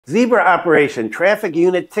Zebra operation, traffic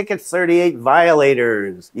unit tickets 38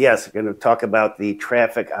 violators. Yes, we're going to talk about the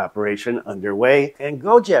traffic operation underway. And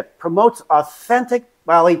Gojek promotes authentic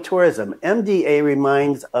Bali tourism. MDA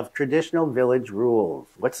reminds of traditional village rules.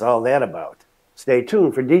 What's all that about? Stay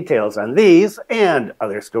tuned for details on these and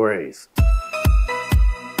other stories.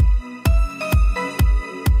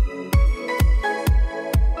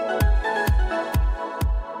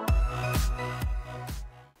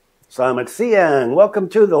 Selamat siang. Welcome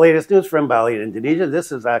to the latest news from Bali, Indonesia. This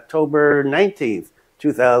is October 19th,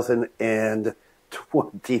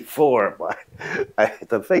 2024. I have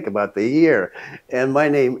to think about the year. And my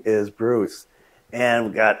name is Bruce. And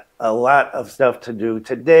we've got a lot of stuff to do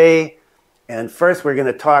today. And first, we're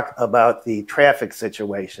going to talk about the traffic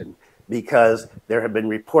situation, because there have been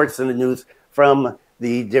reports in the news from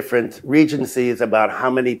the different regencies about how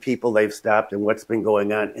many people they've stopped and what's been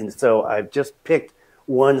going on. And so I've just picked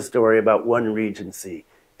one story about one regency,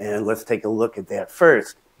 and let's take a look at that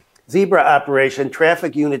first. Zebra operation,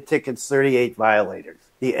 traffic unit tickets 38 violators.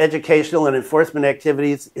 The educational and enforcement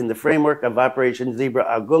activities in the framework of Operation Zebra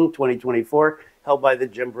Agung 2024, held by the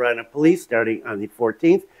Jembrana Police starting on the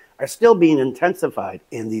 14th, are still being intensified.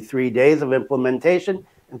 In the 3 days of implementation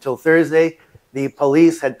until Thursday, the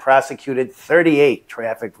police had prosecuted 38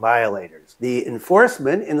 traffic violators. The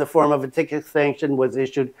enforcement in the form of a ticket sanction was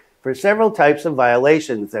issued for several types of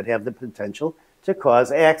violations that have the potential to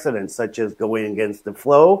cause accidents, such as going against the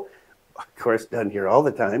flow, of course done here all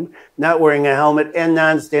the time, not wearing a helmet, and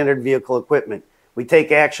non-standard vehicle equipment. We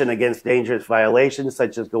take action against dangerous violations,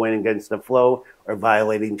 such as going against the flow or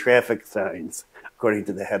violating traffic signs, according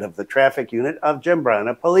to the head of the traffic unit of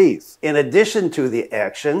Jembrana Police. In addition to the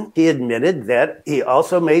action, he admitted that he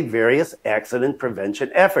also made various accident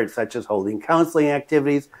prevention efforts, such as holding counseling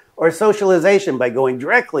activities or socialization by going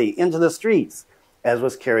directly into the streets, as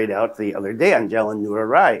was carried out the other day on Jalan Nur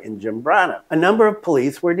Rai in Jembrana. A number of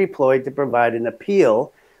police were deployed to provide an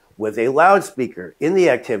appeal with a loudspeaker. In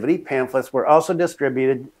the activity, pamphlets were also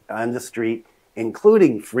distributed on the street,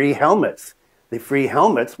 including free helmets. The free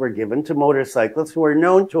helmets were given to motorcyclists who were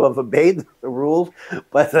known to have obeyed the rules,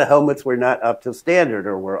 but the helmets were not up to standard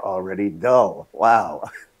or were already dull.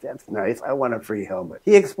 Wow. That's nice. I want a free helmet.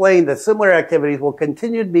 He explained that similar activities will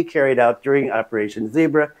continue to be carried out during Operation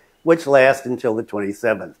Zebra, which lasts until the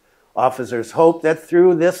 27th. Officers hope that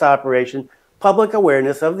through this operation, public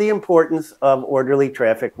awareness of the importance of orderly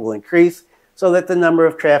traffic will increase so that the number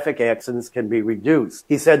of traffic accidents can be reduced.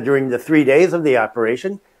 He said during the 3 days of the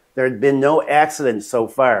operation, there had been no accidents so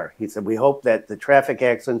far. He said, we hope that the traffic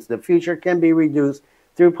accidents in the future can be reduced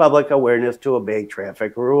through public awareness to obey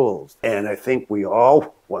traffic rules. And I think we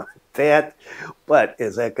all want that, but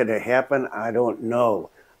is that going to happen? I don't know.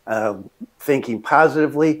 Thinking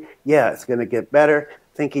positively, yeah, it's going to get better.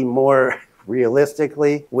 Thinking more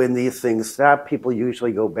realistically, when these things stop, people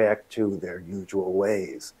usually go back to their usual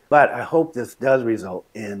ways. But I hope this does result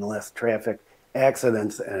in less traffic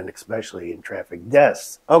accidents and especially in traffic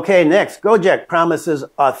deaths. Okay, next, Gojek promises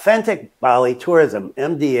authentic Bali tourism.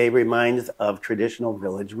 MDA reminds of traditional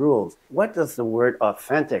village rules. What does the word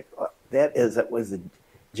authentic, was the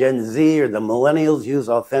Gen Z or the millennials use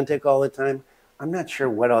authentic all the time? I'm not sure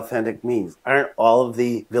what authentic means. Aren't all of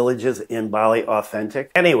the villages in Bali authentic?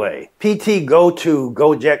 Anyway, PT Go2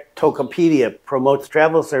 Gojek Tokopedia promotes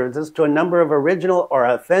travel services to a number of original or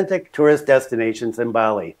authentic tourist destinations in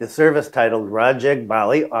Bali. The service, titled Rajeg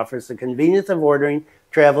Bali, offers the convenience of ordering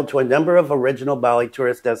travel to a number of original Bali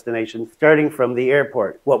tourist destinations starting from the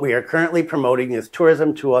airport. What we are currently promoting is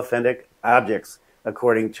tourism to authentic objects,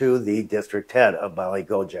 according to the district head of Bali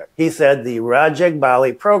Gojek. He said the Rajeg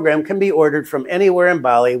Bali program can be ordered from anywhere in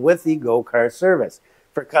Bali with the Go Car service.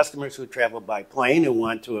 For customers who travel by plane and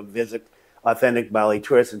want to visit authentic Bali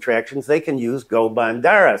tourist attractions, they can use Go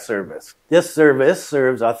Bandara service. This service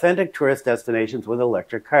serves authentic tourist destinations with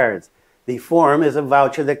electric cars. The form is a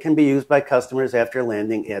voucher that can be used by customers after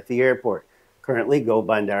landing at the airport. Currently, Go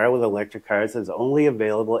Bandara with electric cars is only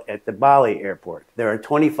available at the Bali airport. There are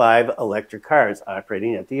 25 electric cars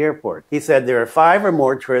operating at the airport. He said there are 5 or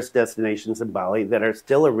more tourist destinations in Bali that are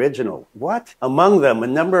still original. What? Among them, a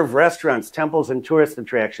number of restaurants, temples, and tourist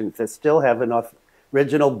attractions that still have an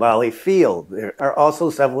original Bali feel. There are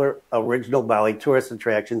also several original Bali tourist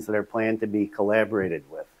attractions that are planned to be collaborated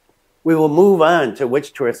with. We will move on to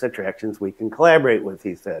which tourist attractions we can collaborate with,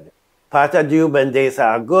 he said. Patadu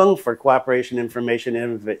Bandesa Agung for Cooperation, Information,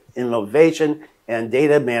 Innovation, and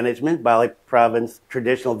Data Management, Bali Province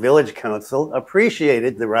Traditional Village Council,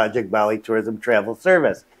 appreciated the Rajeg Bali Tourism Travel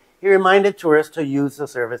Service. He reminded tourists to use the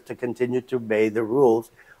service to continue to obey the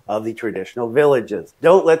rules of the traditional villages.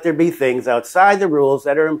 Don't let there be things outside the rules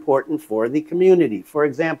that are important for the community. For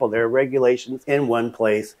example, there are regulations in one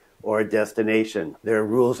place or a destination. There are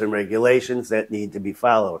rules and regulations that need to be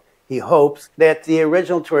followed. He hopes that the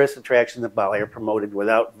original tourist attractions of Bali are promoted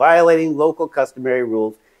without violating local customary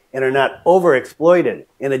rules and are not overexploited.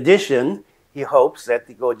 In addition, he hopes that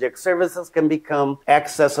the Gojek services can become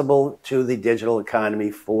accessible to the digital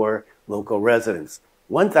economy for local residents.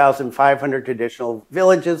 1,500 traditional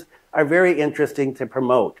villages are very interesting to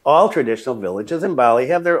promote. All traditional villages in Bali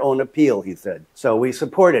have their own appeal, he said. So we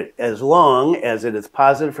support it as long as it is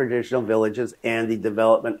positive for traditional villages and the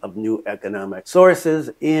development of new economic sources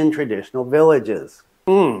in traditional villages.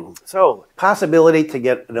 So, possibility to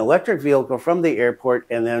get an electric vehicle from the airport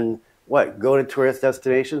and then go to tourist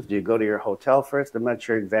destinations? Do you go to your hotel first? I'm not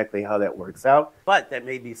sure exactly how that works out, but that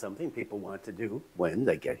may be something people want to do when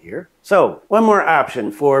they get here. So, one more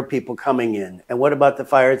option for people coming in. And what about the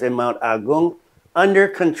fires in Mount Agung? Under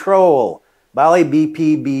control. Bali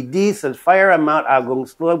BPBD says fire on Mount Agung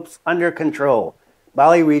slopes under control.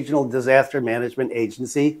 Bali Regional Disaster Management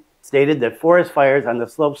Agency stated that forest fires on the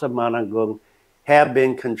slopes of Mount Agung have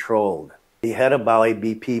been controlled. The head of Bali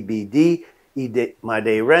BPBD,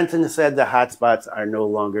 Made Renton, said the hotspots are no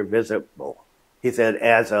longer visible. He said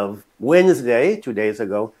as of Wednesday, 2 days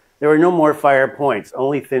ago, there were no more fire points.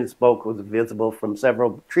 Only thin smoke was visible from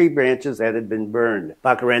several tree branches that had been burned.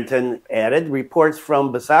 Renton added, reports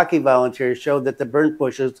from Basaki volunteers showed that the burnt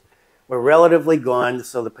bushes were relatively gone,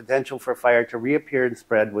 so the potential for fire to reappear and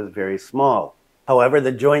spread was very small. However,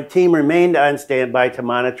 the joint team remained on standby to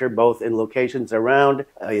monitor both in locations around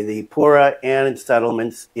the Pura and in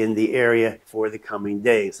settlements in the area for the coming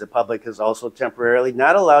days. The public is also temporarily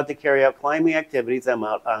not allowed to carry out climbing activities on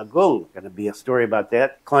Mount Agung. Going to be a story about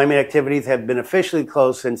that. Climbing activities have been officially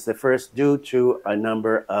closed since the first due to a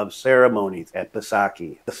number of ceremonies at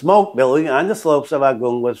Basaki. The smoke billowing on the slopes of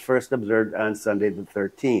Agung was first observed on Sunday the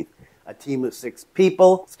 13th. A team of 6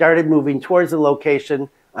 people started moving towards the location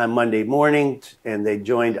on Monday morning, and they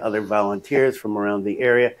joined other volunteers from around the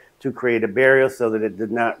area to create a barrier so that it did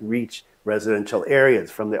not reach residential areas.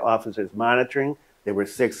 From the officers monitoring, there were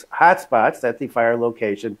 6 hotspots at the fire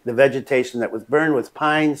location. The vegetation that was burned was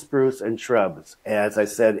pine, spruce, and shrubs. As I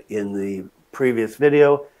said in the previous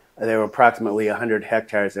video, there were approximately 100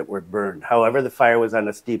 hectares that were burned. However, the fire was on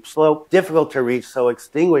a steep slope, difficult to reach, so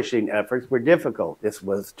extinguishing efforts were difficult. This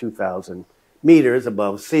was 2,000 meters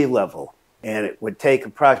above sea level, and it would take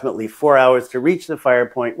approximately 4 hours to reach the fire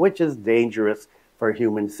point, which is dangerous for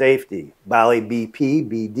human safety. Bali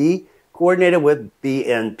BPBD coordinated with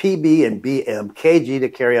BNPB and BMKG to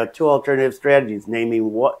carry out 2 alternative strategies, namely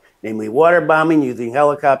water bombing using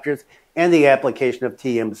helicopters and the application of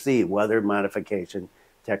TMC, weather modification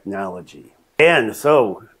technology. And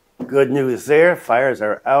so, good news there. Fires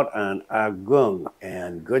are out on Agung,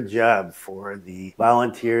 and good job for the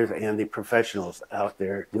volunteers and the professionals out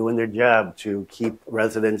there doing their job to keep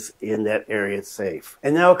residents in that area safe.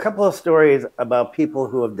 And now a couple of stories about people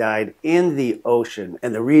who have died in the ocean.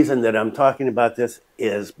 And the reason that I'm talking about this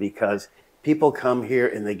is because people come here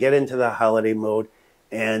and they get into the holiday mode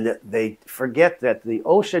and they forget that the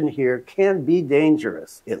ocean here can be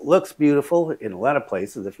dangerous. It looks beautiful in a lot of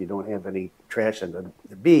places if you don't have any trash on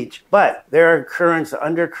the beach, but there are currents,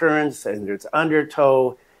 undercurrents, and there's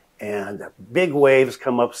undertow, and big waves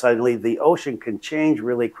come up suddenly. The ocean can change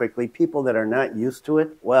really quickly. People that are not used to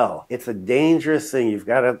it, well, it's a dangerous thing. You've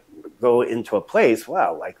got to go into a place,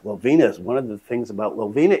 wow, like Lovina. One of the things about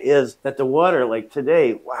Lovina is that the water, like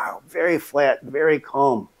today, wow, very flat, very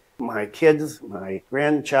calm. My kids, my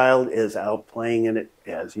grandchild is out playing in it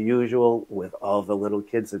as usual with all the little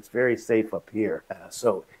kids. It's very safe up here.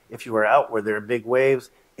 So if you are out where there are big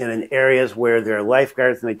waves and in areas where there are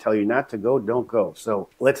lifeguards and they tell you not to go, don't go. So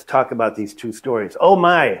let's talk about these 2 stories. Oh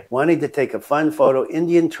my! Wanting to take a fun photo,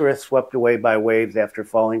 Indian tourist swept away by waves after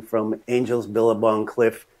falling from Angel's Billabong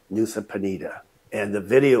Cliff, Nusa Penida. And the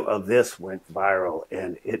video of this went viral,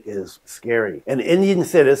 and it is scary. An Indian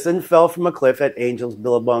citizen fell from a cliff at Angel's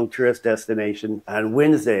Billabong tourist destination on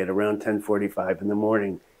Wednesday at around 10:45 in the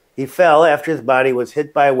morning. He fell after his body was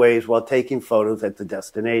hit by waves while taking photos at the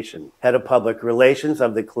destination. Head of Public Relations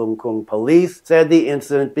of the Klungkung Police said the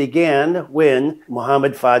incident began when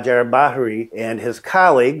Muhammad Fajar Bahri and his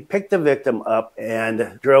colleague picked the victim up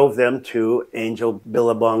and drove them to Angel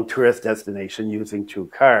Billabong tourist destination using 2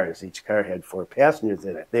 cars. Each car had 4 passengers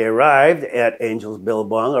in it. They arrived at Angel's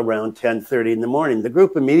Billabong around 10:30 in the morning. The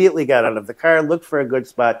group immediately got out of the car and looked for a good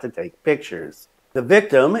spot to take pictures. The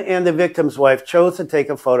victim and the victim's wife chose to take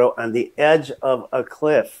a photo on the edge of a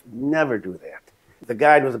cliff. Never do that. The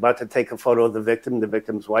guide was about to take a photo of the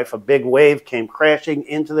victim's wife. A big wave came crashing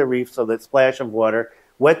into the reef, so that splash of water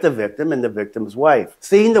wet the victim and the victim's wife.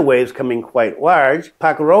 Seeing the waves coming quite large,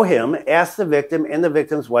 Pakrohim asked the victim and the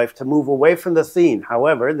victim's wife to move away from the scene.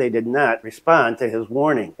 However, they did not respond to his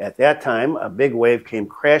warning. At that time, a big wave came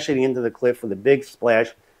crashing into the cliff with a big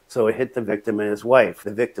splash, so it hit the victim and his wife.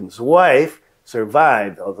 The victim's wife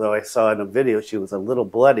survived, although I saw in a video she was a little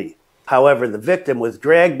bloody. However, the victim was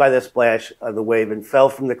dragged by the splash of the wave and fell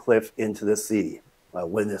from the cliff into the sea.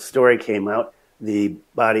 When the story came out, the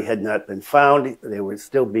body had not been found. He was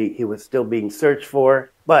still being searched for.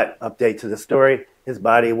 But, update to the story, his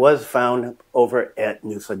body was found over at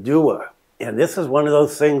Nusa Penida. And this is one of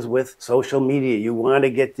those things with social media. You want to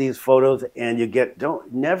get these photos and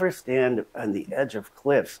never stand on the edge of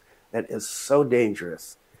cliffs. That is so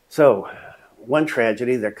dangerous. So, one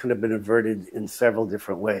tragedy that could have been averted in several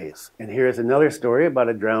different ways. And here's another story about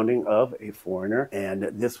a drowning of a foreigner. And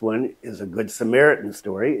this one is a Good Samaritan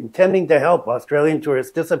story. Intending to help, Australian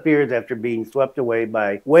tourist disappears after being swept away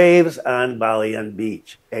by waves on Bali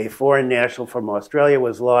beach. A foreign national from Australia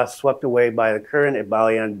was lost, swept away by the current at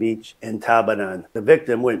Bali beach in Tabanan. The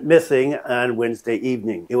victim went missing on Wednesday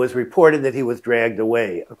evening. It was reported that he was dragged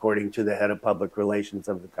away, according to the head of public relations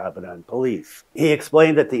of the Tabanan police. He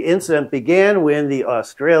explained that the incident began when the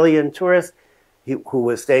Australian tourist who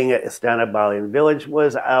was staying at Istana Balian village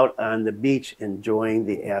was out on the beach enjoying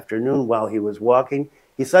the afternoon. While he was walking,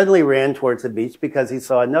 he suddenly ran towards the beach because he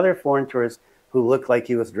saw another foreign tourist who looked like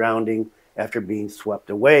he was drowning after being swept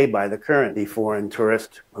away by the current. The foreign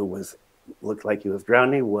tourist who looked like he was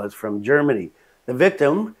drowning was from Germany. The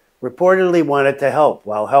victim reportedly wanted to help.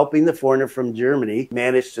 While helping, the foreigner from Germany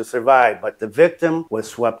managed to survive, but the victim was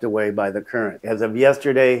swept away by the current. As of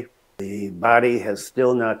yesterday, the body has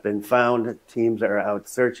still not been found. Teams are out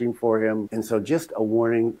searching for him. And so just a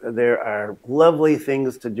warning, there are lovely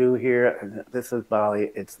things to do here. This is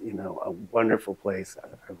Bali. It's, a wonderful place.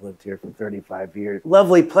 I've lived here for 35 years.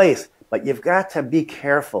 Lovely place, but you've got to be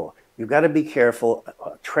careful. You've got to be careful.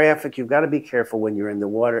 Traffic, you've got to be careful when you're in the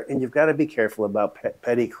water, and you've got to be careful about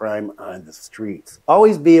petty crime on the streets.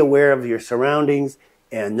 Always be aware of your surroundings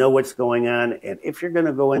and know what's going on. And if you're going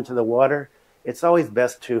to go into the water, it's always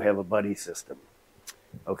best to have a buddy system.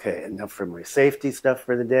 Okay, enough for my safety stuff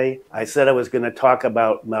for the day. I said I was going to talk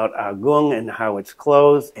about Mount Agung and how it's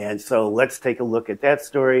closed, and so let's take a look at that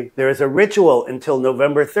story. There is a ritual until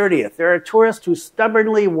November 30th. There are tourists who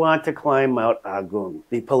stubbornly want to climb Mount Agung.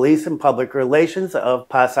 The police and public relations of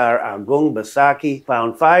Pasar Agung, Besaki,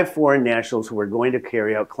 found 5 foreign nationals who were going to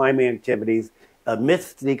carry out climbing activities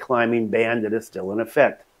amidst the climbing ban that is still in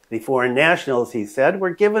effect. The foreign nationals, he said, were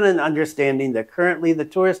given an understanding that currently the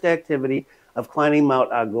tourist activity of climbing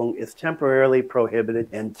Mount Agung is temporarily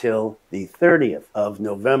prohibited until the 30th of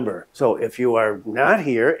November. So if you are not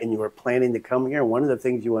here and you are planning to come here, one of the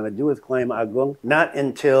things you want to do is climb Agung, not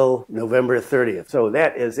until November 30th. So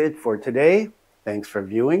that is it for today. Thanks for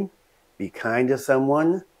viewing. Be kind to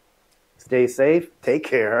someone. Stay safe. Take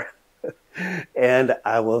care. And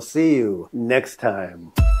I will see you next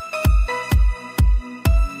time.